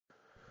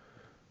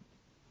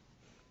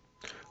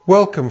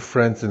Welcome,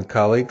 friends and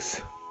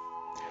colleagues.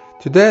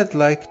 Today I'd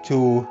like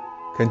to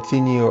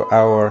continue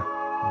our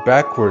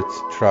backwards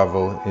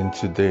travel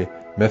into the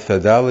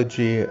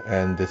methodology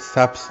and the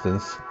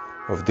substance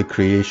of the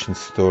creation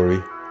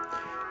story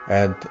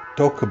and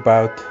talk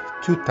about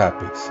two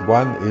topics.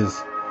 One is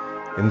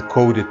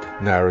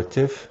encoded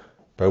narrative,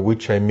 by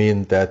which I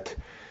mean that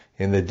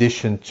in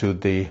addition to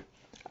the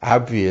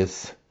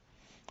obvious,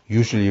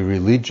 usually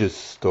religious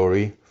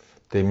story,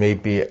 there may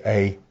be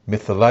a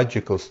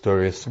mythological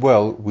story as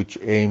well, which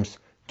aims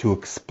to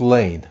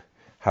explain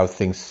how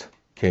things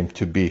came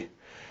to be.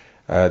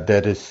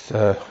 That is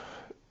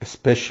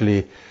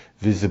especially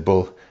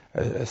visible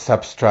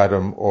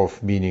substratum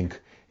of meaning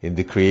in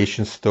the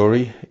creation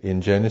story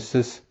in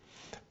Genesis,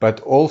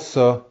 but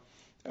also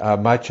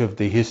much of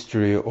the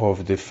history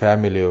of the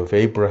family of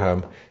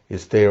Abraham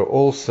is there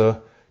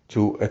also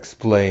to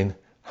explain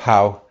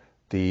how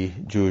the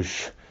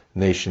Jewish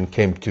nation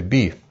came to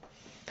be.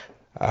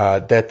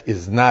 That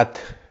is not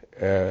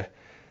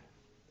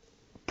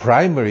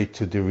primary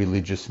to the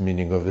religious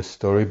meaning of the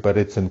story, but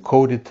it's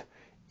encoded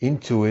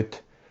into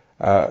it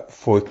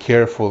for a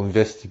careful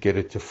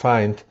investigator to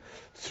find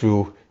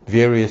through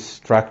various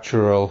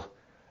structural,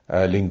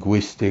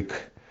 linguistic,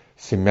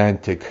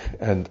 semantic,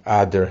 and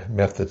other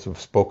methods. We've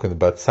spoken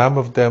about some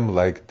of them,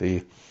 like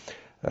the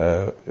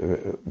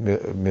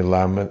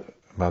Milah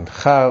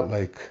Mancha,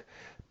 like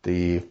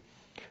the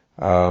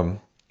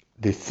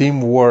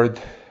theme word,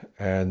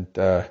 and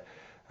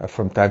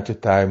from time to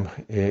time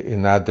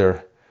in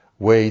other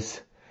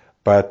ways.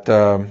 But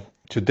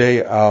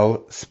today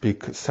I'll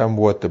speak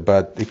somewhat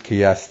about the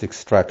chiastic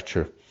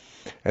structure,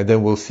 and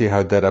then we'll see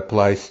how that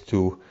applies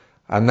to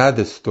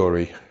another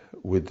story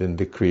within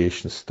the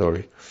creation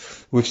story.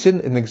 We've seen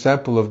an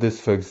example of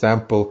this, for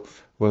example,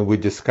 when we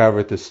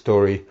discovered the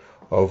story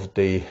of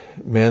the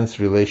man's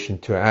relation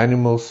to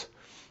animals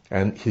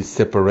and his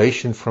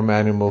separation from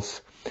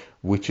animals,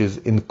 which is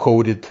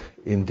encoded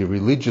in the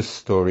religious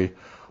story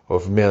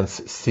of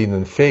man's sin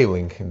and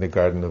failing in the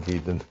Garden of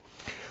Eden.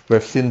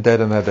 We've seen that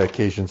on other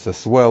occasions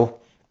as well,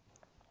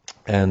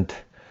 and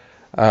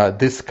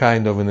this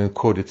kind of an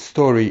encoded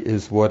story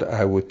is what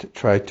I would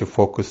try to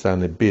focus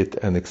on a bit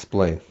and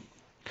explain.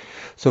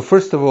 So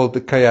first of all,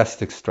 the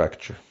chiastic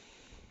structure.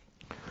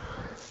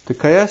 The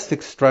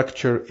chiastic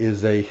structure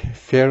is a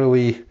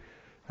fairly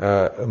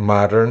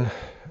modern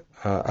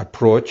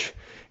approach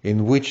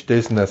in which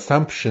there's an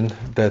assumption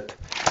that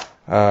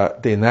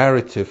the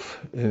narrative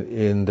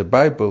in the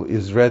Bible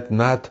is read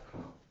not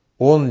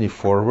only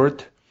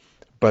forward,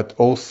 but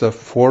also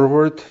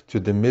forward to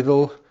the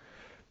middle,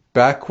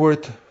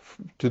 backward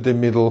to the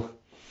middle,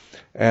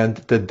 and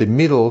that the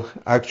middle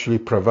actually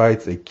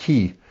provides a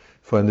key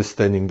for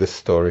understanding the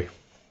story.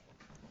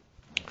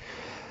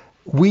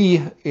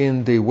 We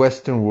in the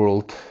Western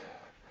world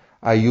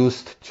are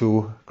used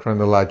to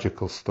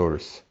chronological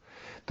stories.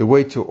 The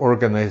way to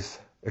organize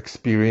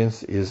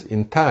experience is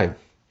in time.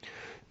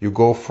 You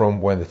go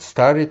from when it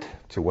started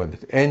to when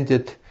it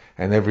ended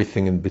and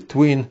everything in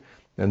between,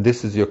 and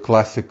this is your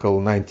classical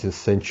 19th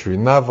century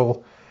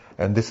novel,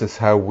 and this is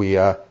how we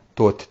are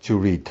taught to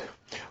read.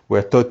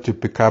 We're taught to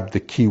pick up the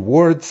key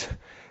words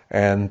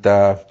and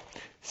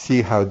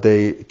see how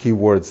the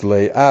keywords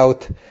lay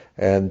out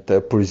and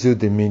pursue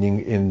the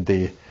meaning in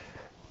the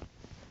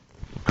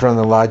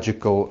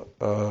chronological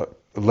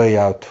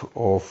layout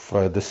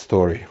of the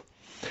story.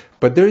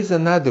 But there is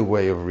another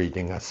way of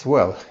reading as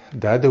well.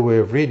 The other way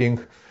of reading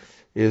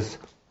is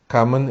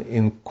common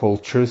in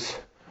cultures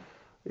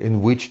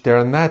in which there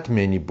are not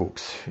many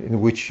books,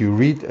 in which you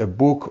read a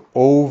book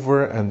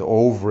over and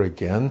over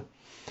again,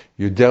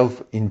 you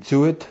delve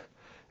into it,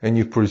 and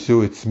you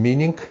pursue its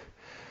meaning,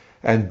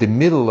 and the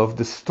middle of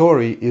the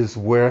story is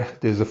where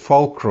there's a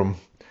fulcrum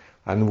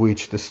on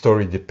which the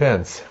story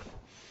depends.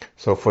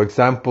 So, for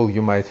example,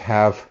 you might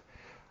have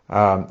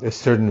a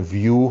certain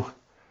view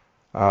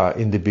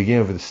in the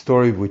beginning of the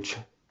story which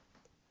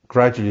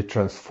gradually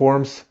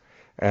transforms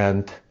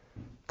and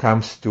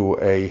comes to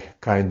a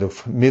kind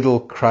of middle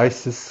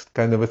crisis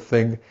kind of a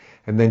thing,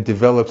 and then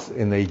develops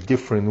in a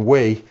different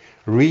way,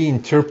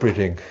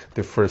 reinterpreting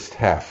the first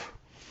half.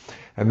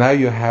 And now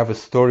you have a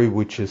story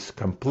which is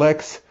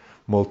complex,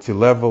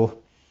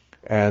 multi-level,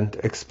 and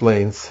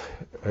explains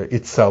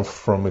itself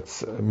from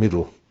its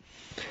middle.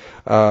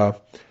 An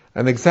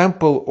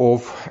example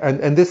of,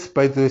 and this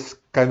by this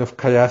kind of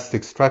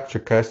chiastic structure,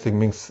 chiastic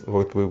means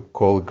what we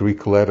call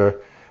Greek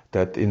letter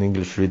that in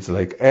English reads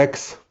like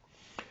X,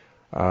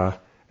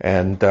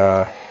 and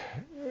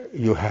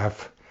you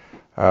have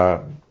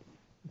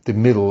the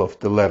middle of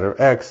the letter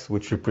X,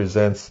 which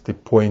represents the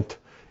point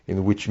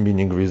in which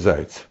meaning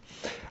resides.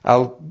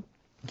 I'll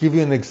give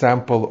you an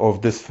example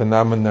of this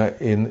phenomena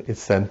in a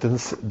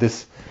sentence.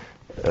 This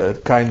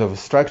kind of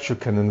structure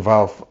can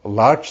involve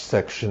large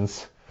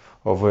sections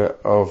of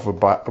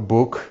a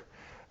book,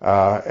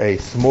 a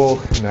small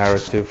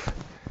narrative,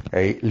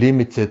 a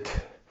limited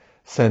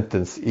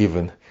sentence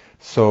even.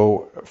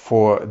 So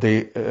for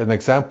an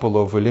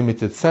example of a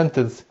limited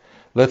sentence,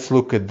 let's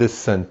look at this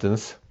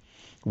sentence.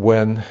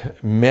 When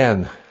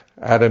man,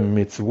 Adam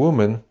meets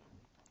woman,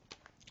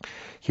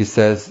 he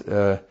says,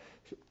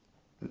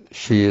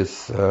 she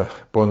is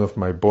bone of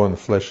my bone,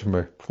 flesh of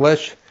my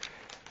flesh.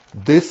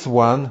 This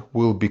one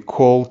will be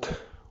called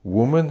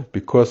woman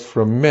because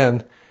from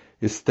man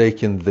is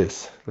taken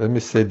this. Let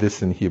me say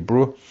this in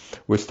Hebrew.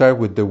 We start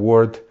with the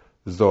word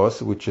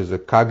zos, which is a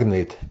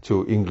cognate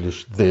to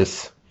English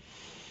this,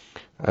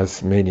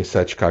 as many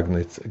such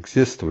cognates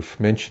exist. We've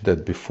mentioned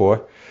that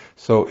before.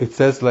 So it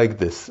says like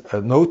this.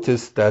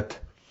 Notice that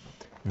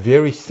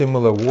very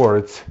similar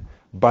words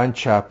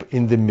bunch up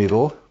in the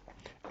middle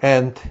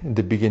and in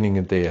the beginning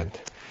and the end.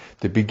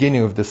 The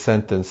beginning of the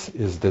sentence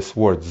is this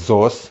word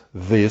zos,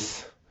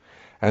 this,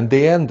 and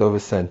the end of a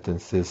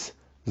sentence is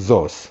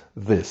zos,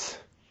 this.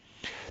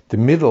 The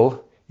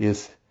middle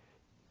is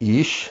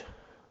ish,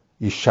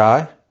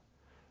 isha,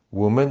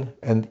 woman,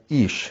 and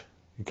ish.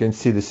 You can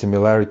see the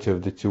similarity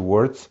of the two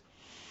words.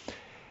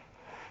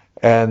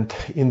 And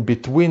in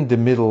between the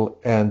middle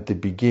and the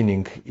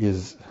beginning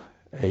is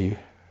a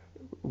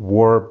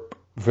verb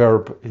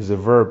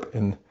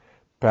in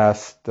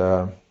past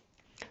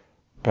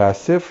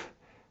passive,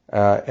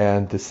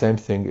 and the same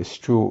thing is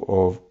true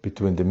of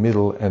between the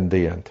middle and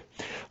the end.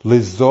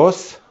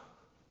 Lizos,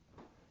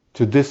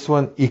 to this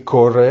one,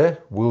 ikore,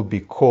 will be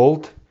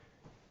called,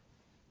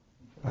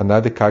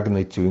 another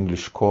cognate to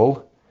English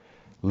call.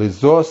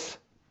 Lizos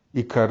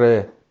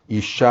ikare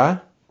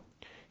isha,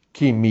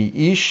 ki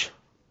mi ish,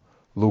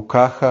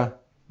 lukacha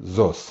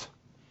zos.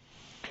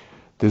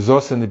 The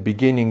zos in the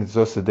beginning,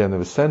 zos at the end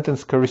of a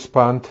sentence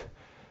correspond.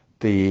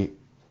 The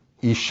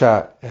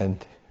isha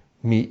and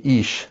mi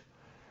ish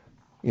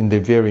in the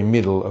very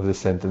middle of the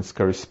sentence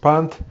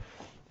correspond.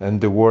 And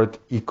the word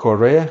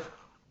ikore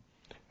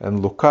and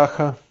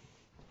lukacha,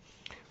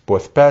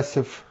 both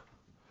passive,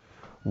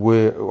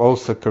 will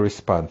also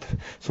correspond.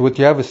 So what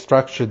you have is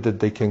structure that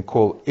they can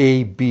call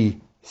A,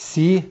 B,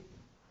 C.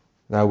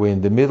 Now we're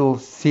in the middle.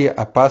 C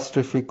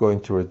apostrophe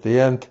going toward the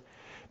end.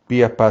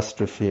 B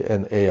apostrophe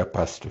and A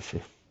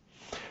apostrophe.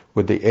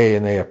 With the A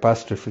and A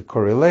apostrophe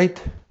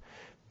correlate,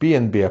 B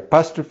and B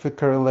apostrophe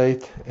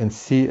correlate, and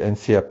C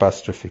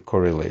apostrophe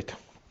correlate.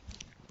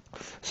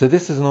 So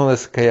this is known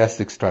as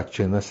chiastic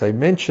structure, and as I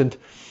mentioned,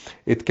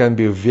 it can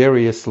be of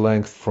various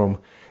lengths from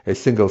a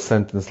single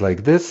sentence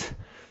like this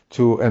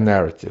to a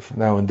narrative.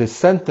 Now in this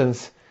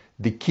sentence,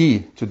 the key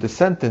to the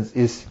sentence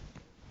is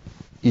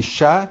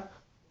isha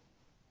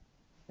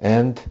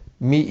and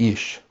mi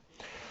ish.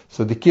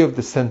 So the key of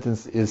the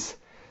sentence is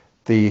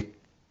the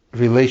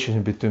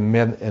relationship between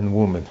man and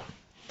woman.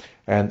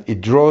 And it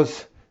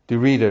draws the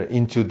reader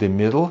into the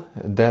middle,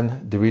 and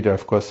then the reader,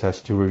 of course,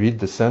 has to reread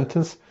the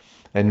sentence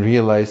and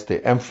realize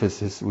the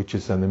emphasis which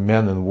is on the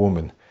man and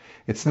woman.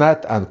 It's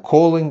not on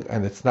calling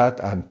and it's not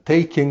on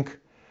taking.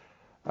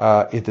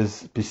 It is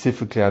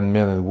specifically on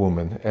man and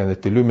woman, and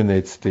it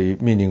illuminates the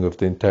meaning of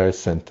the entire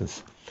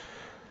sentence.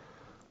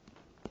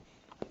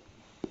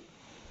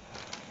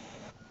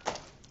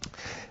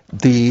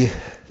 The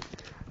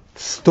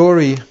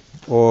story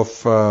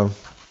of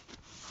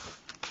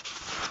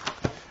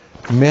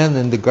man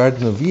in the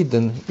Garden of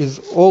Eden is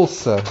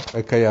also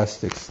a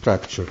chiastic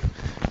structure.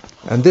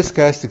 And these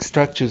chiastic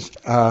structures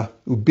are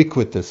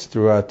ubiquitous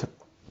throughout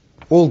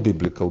all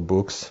biblical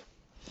books.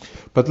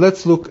 But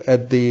let's look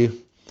at the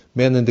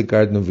man in the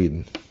Garden of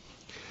Eden.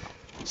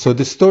 So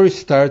the story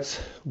starts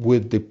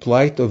with the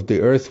plight of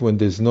the earth when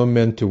there's no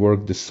man to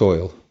work the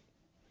soil.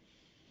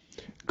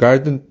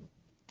 Garden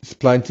is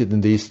planted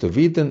in the east of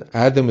Eden.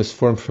 Adam is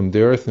formed from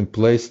the earth and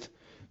placed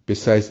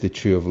beside the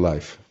tree of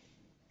life.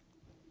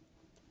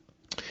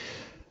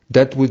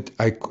 That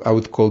I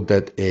would call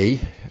that A.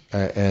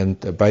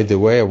 And by the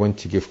way, I want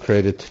to give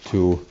credit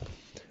to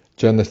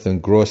Jonathan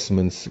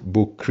Grossman's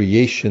book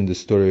Creation, the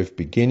Story of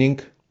Beginning,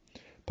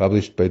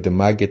 published by the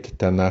Maggid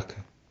Tanakh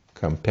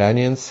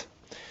Companions,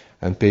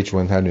 on page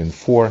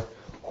 104,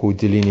 who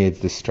delineates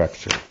the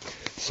structure.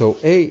 So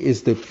A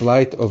is the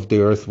plight of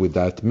the earth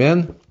without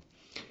man.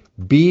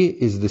 B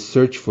is the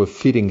search for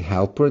fitting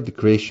helper, the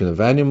creation of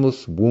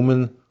animals,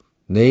 woman,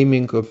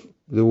 naming of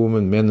the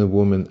woman, men and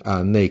woman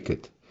are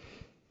naked.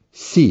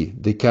 C,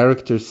 the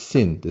character's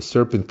sin. The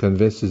serpent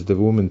convinces the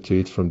woman to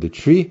eat from the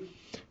tree.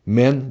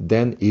 Man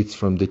then eats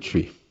from the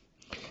tree.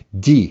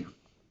 D,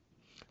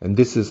 and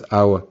this is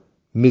our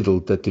middle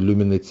that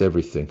illuminates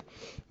everything.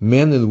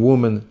 Man and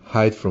woman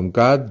hide from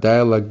God,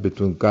 dialogue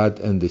between God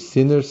and the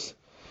sinners.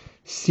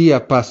 C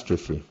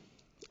apostrophe.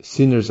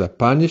 Sinners are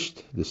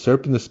punished, the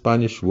serpent is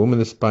punished,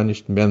 woman is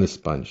punished, man is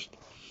punished.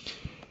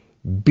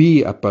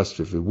 B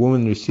apostrophe.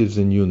 Woman receives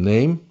a new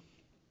name.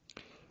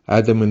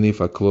 Adam and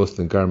Eve are clothed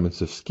in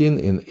garments of skin.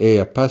 In A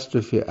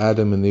apostrophe,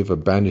 Adam and Eve are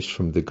banished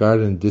from the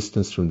garden,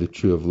 distanced from the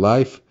tree of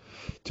life,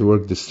 to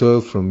work the soil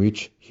from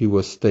which he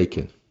was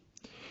taken.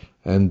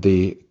 And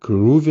the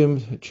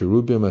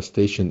cherubim are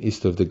stationed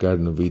east of the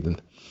Garden of Eden.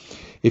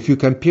 If you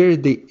compare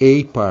the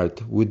A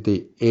part with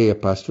the A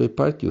apostrophe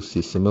part, you'll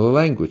see similar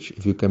language.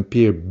 If you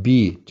compare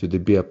B to the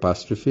B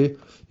apostrophe,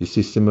 you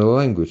see similar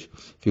language.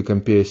 If you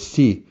compare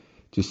C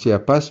to C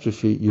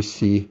apostrophe, you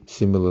see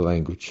similar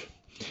language.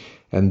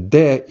 And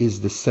there is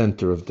the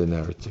center of the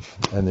narrative,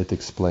 and it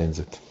explains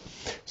it.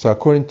 So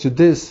according to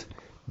this,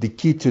 the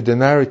key to the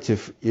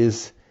narrative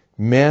is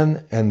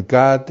man and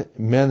God,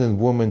 man and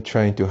woman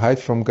trying to hide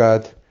from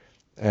God,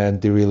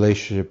 and the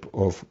relationship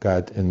of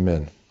God and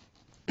men.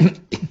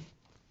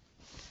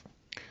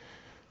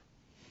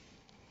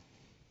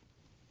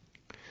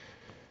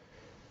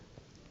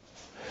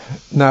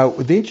 Now,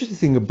 the interesting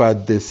thing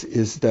about this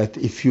is that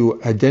if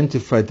you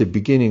identify the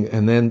beginning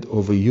and end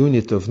of a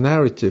unit of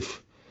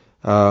narrative,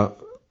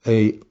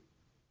 a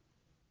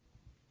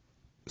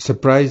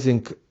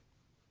surprising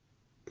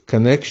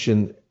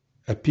connection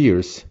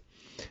appears.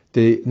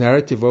 The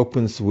narrative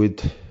opens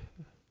with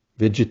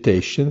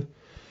vegetation,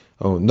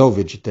 no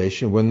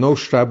vegetation, when no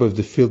shrub of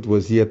the field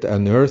was yet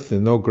unearthed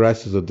and no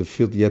grasses of the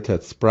field yet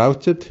had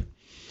sprouted,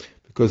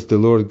 because the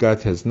Lord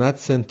God has not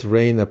sent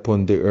rain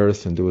upon the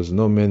earth, and there was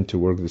no man to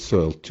work the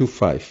soil.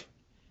 2:5.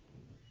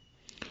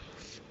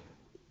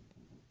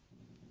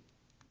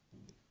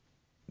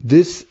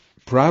 This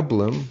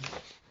problem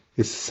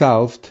is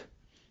solved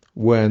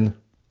when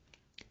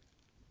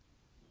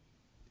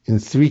in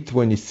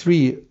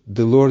 3:23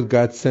 the Lord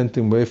God sent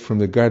him away from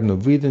the Garden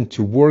of Eden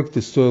to work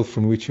the soil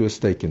from which he was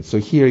taken. So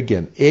here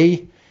again,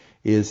 A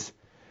is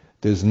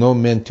there's no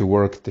man to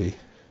work the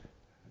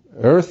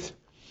earth.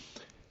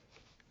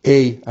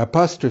 A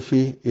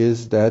apostrophe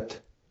is that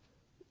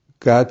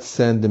God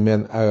sent the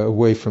man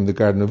away from the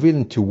Garden of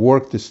Eden to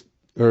work this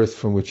earth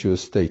from which he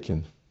was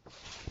taken.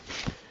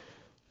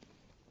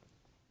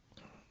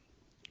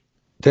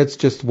 That's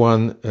just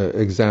one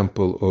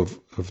example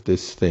of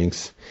these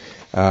things.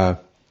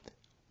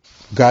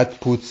 God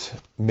puts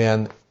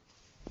man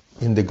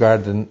in the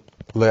garden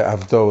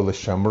le'avdo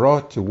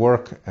le'shamro, to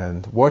work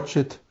and watch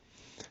it,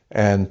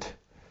 and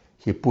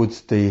he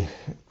puts the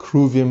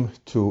kruvim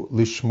to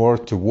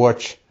lishmor, to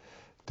watch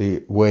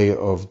the way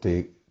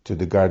to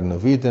the Garden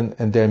of Eden,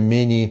 and there are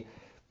many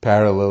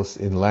parallels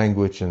in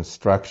language and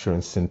structure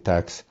and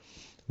syntax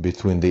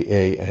between the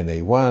A and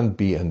A1,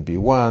 B and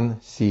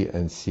B1, C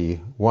and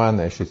C1,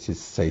 I should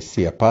say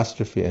C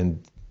apostrophe,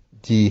 and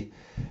D,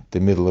 the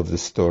middle of the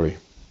story.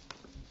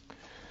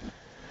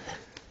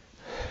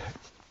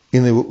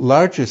 In a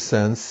larger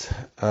sense,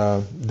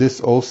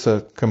 this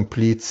also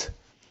completes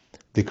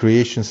the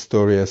creation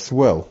story as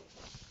well.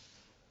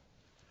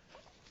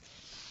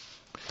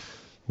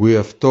 We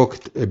have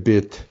talked a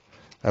bit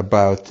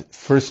about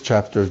first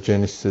chapter of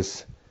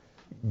Genesis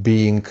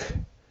being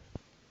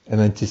an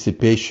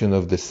anticipation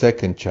of the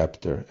second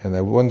chapter, and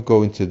I won't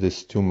go into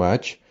this too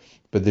much,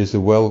 but there's a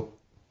well-known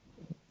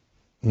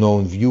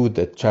view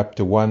that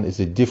chapter 1 is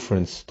a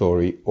different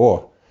story,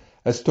 or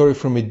a story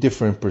from a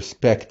different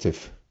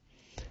perspective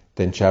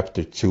than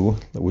chapter 2.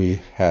 We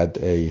had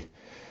a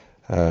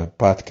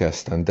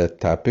podcast on that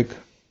topic.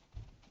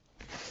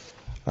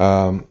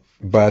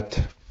 But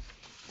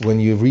when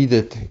you read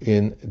it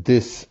in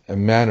this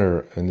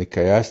manner, in the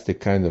chiastic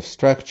kind of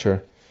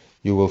structure,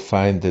 you will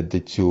find that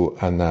the two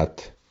are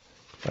not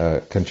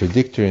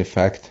contradictory. In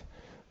fact,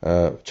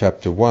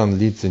 chapter 1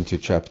 leads into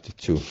chapter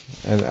 2.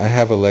 And I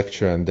have a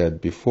lecture on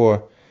that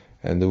before,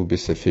 and it will be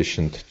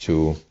sufficient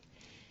to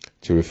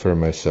refer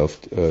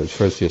yourself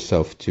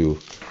to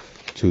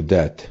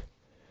that.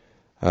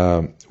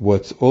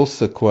 What's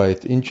also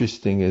quite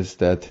interesting is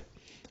that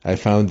I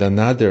found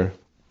another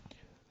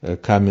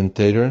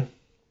commentator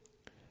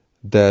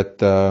that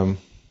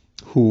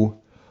who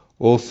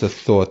also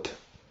thought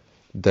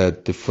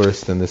that the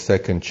first and the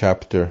second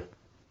chapter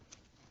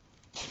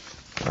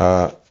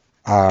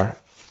are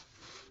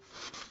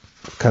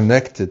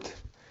connected,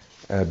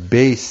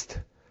 based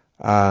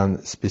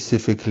on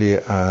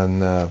specifically on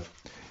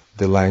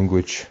the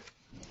language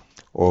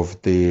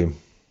of the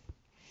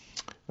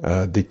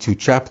two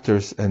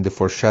chapters and the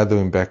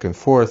foreshadowing back and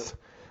forth,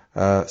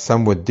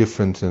 somewhat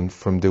different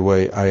from the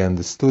way I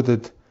understood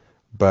it,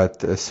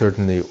 but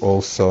certainly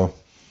also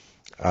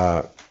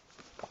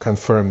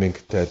confirming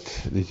that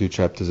the two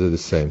chapters are the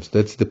same. So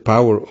that's the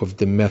power of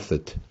the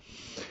method.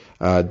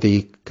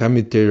 The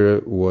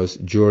commentator was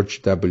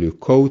George W.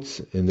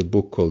 Coates in the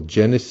book called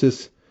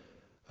Genesis,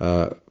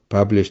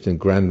 published in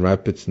Grand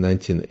Rapids,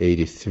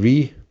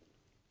 1983.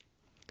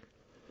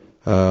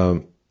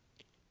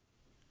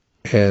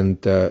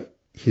 And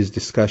his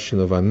discussion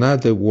of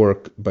another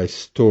work by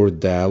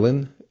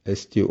Stordalen,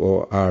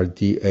 Stordalen,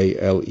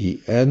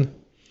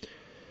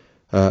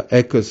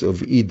 Echoes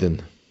of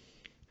Eden,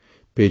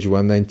 page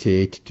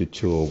 198 to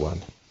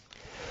 201.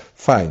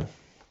 Fine.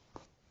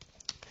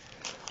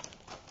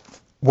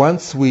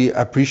 Once we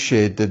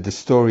appreciate that the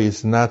story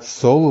is not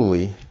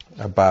solely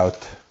about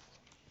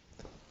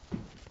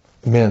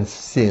man's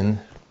sin,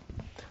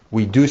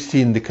 we do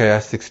see in the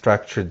chiastic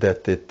structure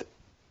that it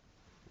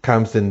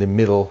comes in the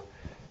middle,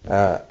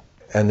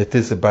 and it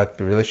is about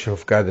the relationship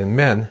of God and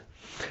man.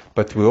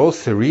 But we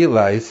also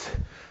realize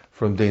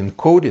from the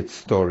encoded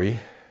story,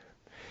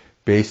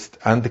 based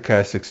on the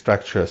chiastic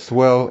structure as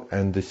well,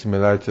 and the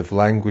similarity of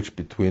language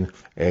between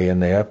A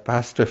and A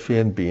apostrophe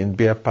and B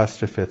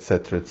apostrophe,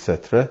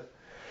 etc.,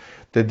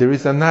 that there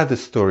is another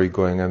story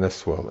going on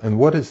as well. And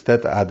what is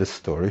that other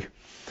story?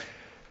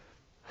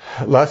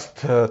 Last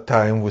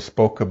time we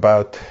spoke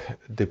about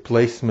the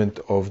placement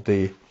of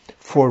the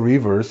four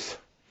rivers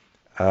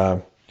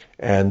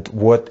and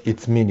what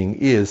its meaning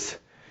is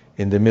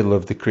in the middle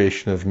of the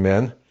creation of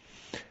man.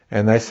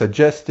 And I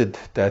suggested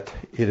that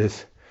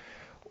it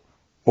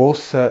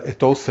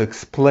also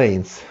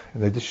explains,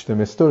 in addition to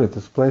my story, it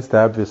explains the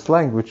obvious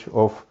language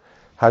of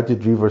how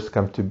did rivers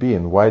come to be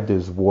and why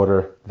there's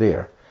water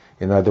there.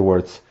 In other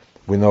words,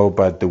 we know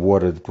about the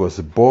water that was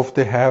above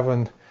the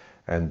heaven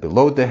and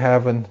below the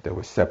heaven, they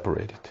were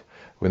separated.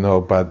 We know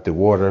about the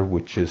water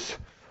which is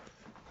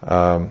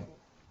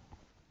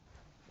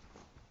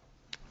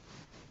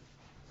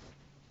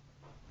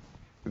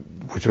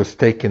which was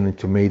taken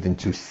and made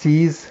into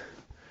seas,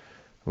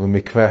 and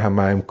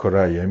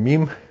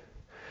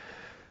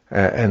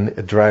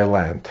a dry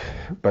land.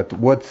 But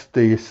what's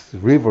this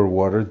river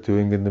water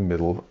doing in the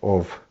middle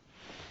of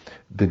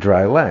the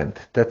dry land?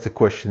 That's a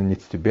question that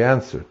needs to be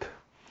answered.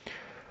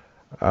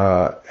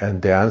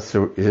 And the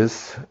answer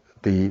is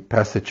the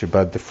passage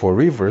about the 4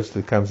 rivers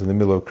that comes in the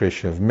middle of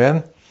creation of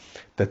man,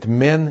 that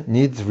man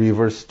needs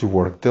rivers to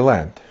work the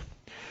land.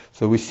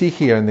 So we see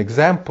here an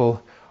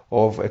example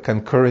of a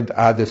concurrent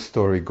other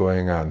story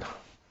going on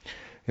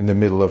in the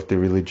middle of the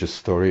religious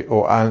story,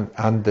 or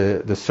on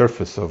the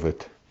surface of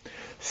it.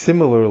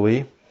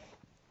 Similarly,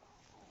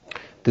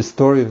 the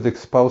story of the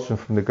expulsion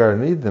from the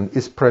Garden of Eden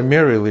is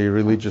primarily a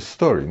religious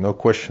story, no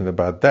question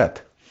about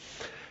that.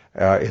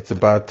 It's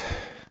about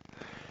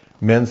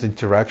man's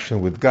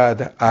interaction with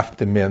God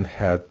after man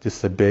had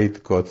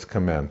disobeyed God's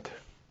command.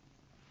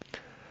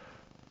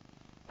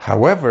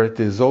 However, it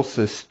is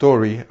also a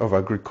story of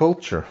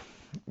agriculture.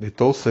 It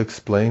also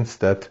explains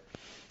that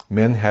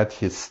man had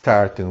his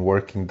start in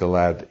working the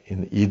land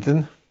in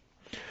Eden.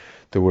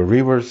 There were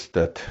rivers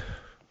that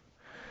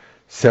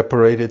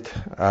separated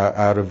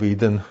out of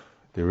Eden.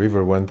 The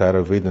river went out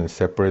of Eden,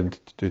 separated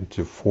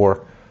into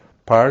 4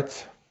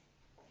 parts.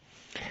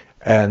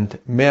 And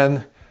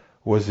man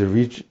was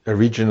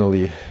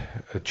originally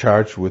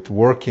charged with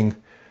working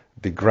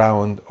the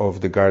ground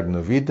of the Garden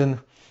of Eden.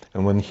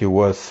 And when he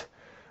was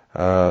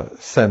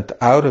sent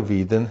out of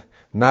Eden,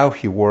 now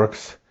he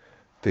works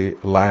the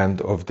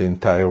land of the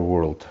entire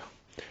world.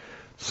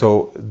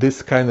 So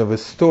this kind of a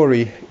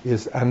story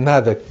is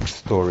another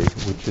story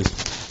which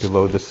is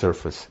below the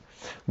surface.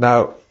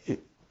 Now,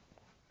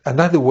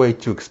 another way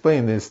to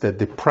explain is that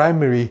the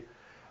primary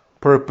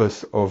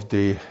purpose of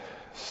the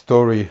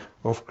story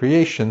of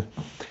creation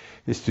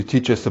is to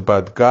teach us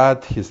about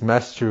God, His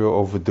mastery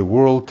over the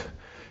world,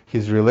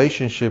 His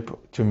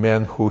relationship to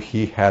man who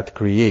He had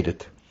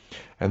created,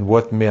 and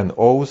what man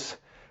owes,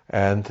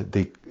 and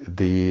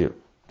the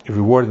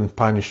reward and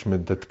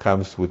punishment that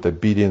comes with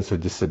obedience or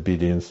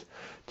disobedience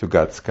to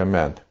God's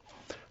command.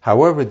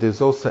 However,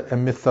 there's also a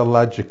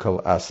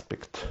mythological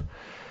aspect.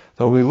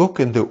 So we look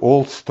in the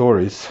old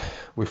stories,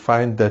 we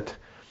find that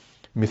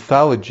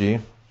mythology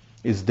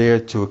is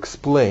there to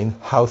explain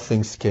how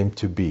things came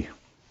to be.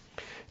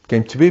 It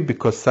came to be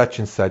because such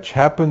and such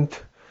happened,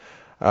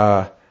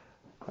 somebody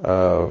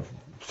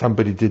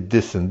did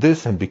this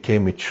and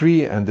became a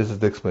tree, and this is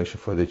the explanation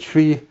for the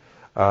tree,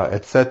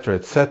 etc.,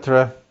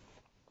 etc.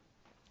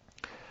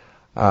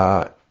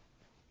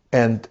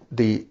 And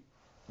the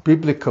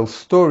biblical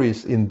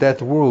stories in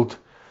that world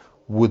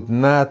would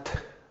not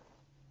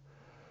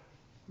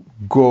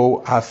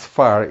go as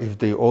far if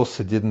they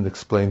also didn't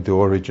explain the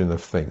origin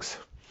of things.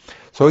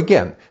 So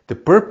again, the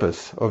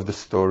purpose of the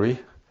story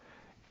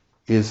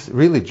is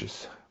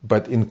religious,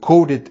 but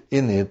encoded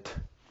in it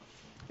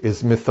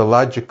is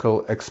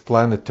mythological,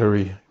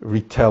 explanatory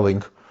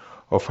retelling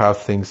of how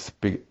things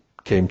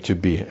came to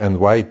be and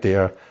why they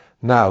are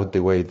now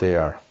the way they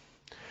are.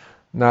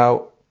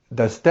 Now,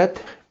 does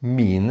that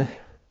mean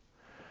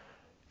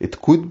it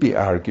could be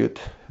argued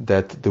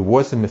that there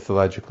was a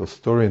mythological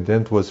story and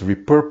then it was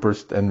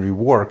repurposed and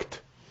reworked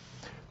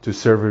to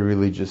serve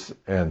religious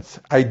ends?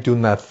 I do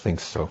not think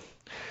so.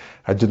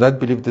 I do not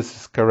believe this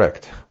is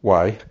correct.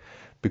 Why?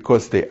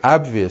 Because the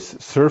obvious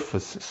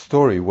surface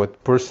story,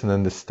 what person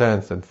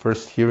understands and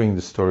first hearing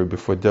the story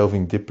before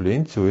delving deeply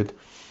into it,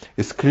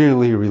 is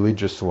clearly a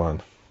religious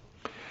one.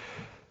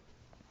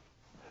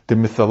 The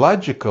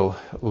mythological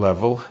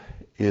level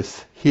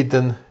is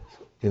hidden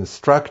in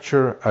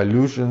structure,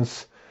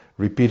 allusions,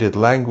 repeated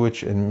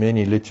language, and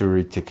many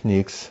literary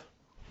techniques.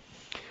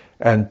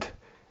 And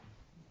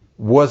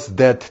was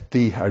that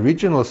the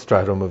original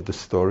stratum of the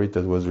story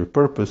that was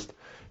repurposed?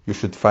 You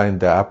should find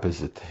the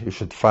opposite. You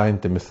should find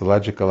the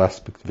mythological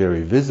aspect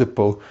very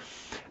visible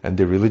and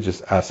the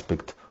religious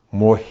aspect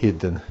more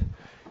hidden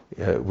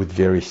with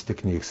various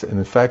techniques. And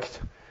in fact,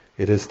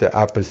 it is the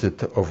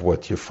opposite of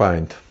what you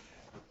find.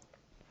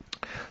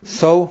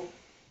 So,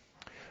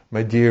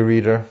 my dear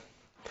reader,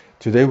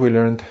 today we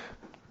learned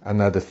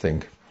another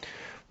thing.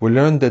 We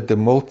learned that the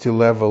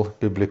multi-level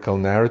biblical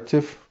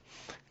narrative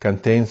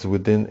contains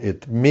within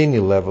it many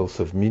levels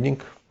of meaning.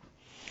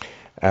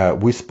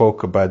 We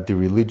spoke about the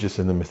religious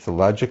and the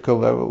mythological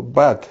level,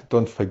 but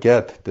don't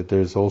forget that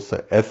there is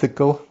also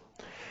ethical,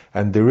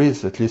 and there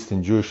is, at least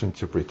in Jewish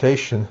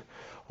interpretation,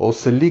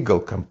 also legal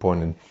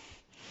component.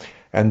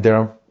 And there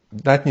are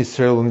not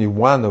necessarily only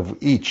one of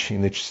each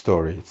in each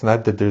story. It's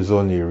not that there's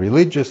only a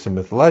religious, a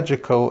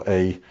mythological,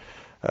 a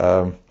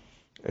a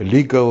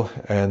legal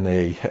and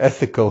a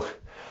ethical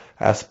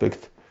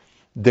aspect.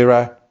 There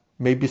are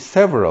maybe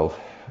several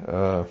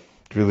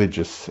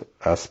religious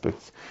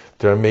aspects.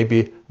 There are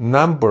maybe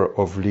number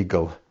of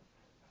legal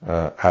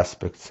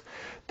aspects.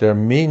 There are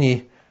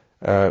many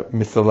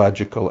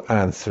mythological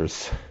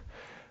answers,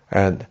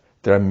 and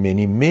there are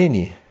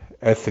many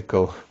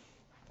ethical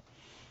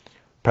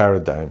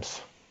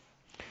paradigms.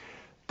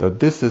 So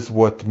this is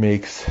what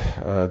makes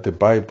the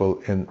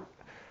Bible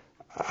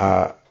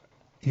a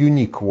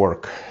unique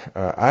work.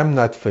 I'm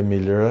not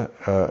familiar,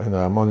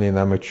 I'm only an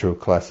amateur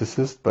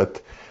classicist,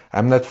 but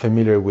I'm not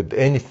familiar with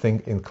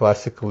anything in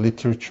classical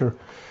literature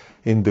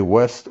in the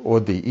West or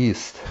the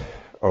East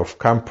of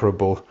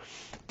comparable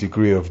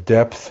degree of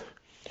depth,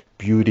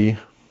 beauty,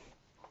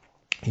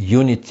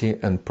 unity,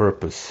 and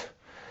purpose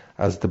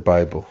as the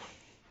Bible.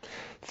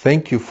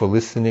 Thank you for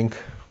listening,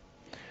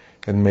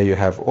 and may you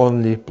have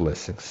only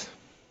blessings.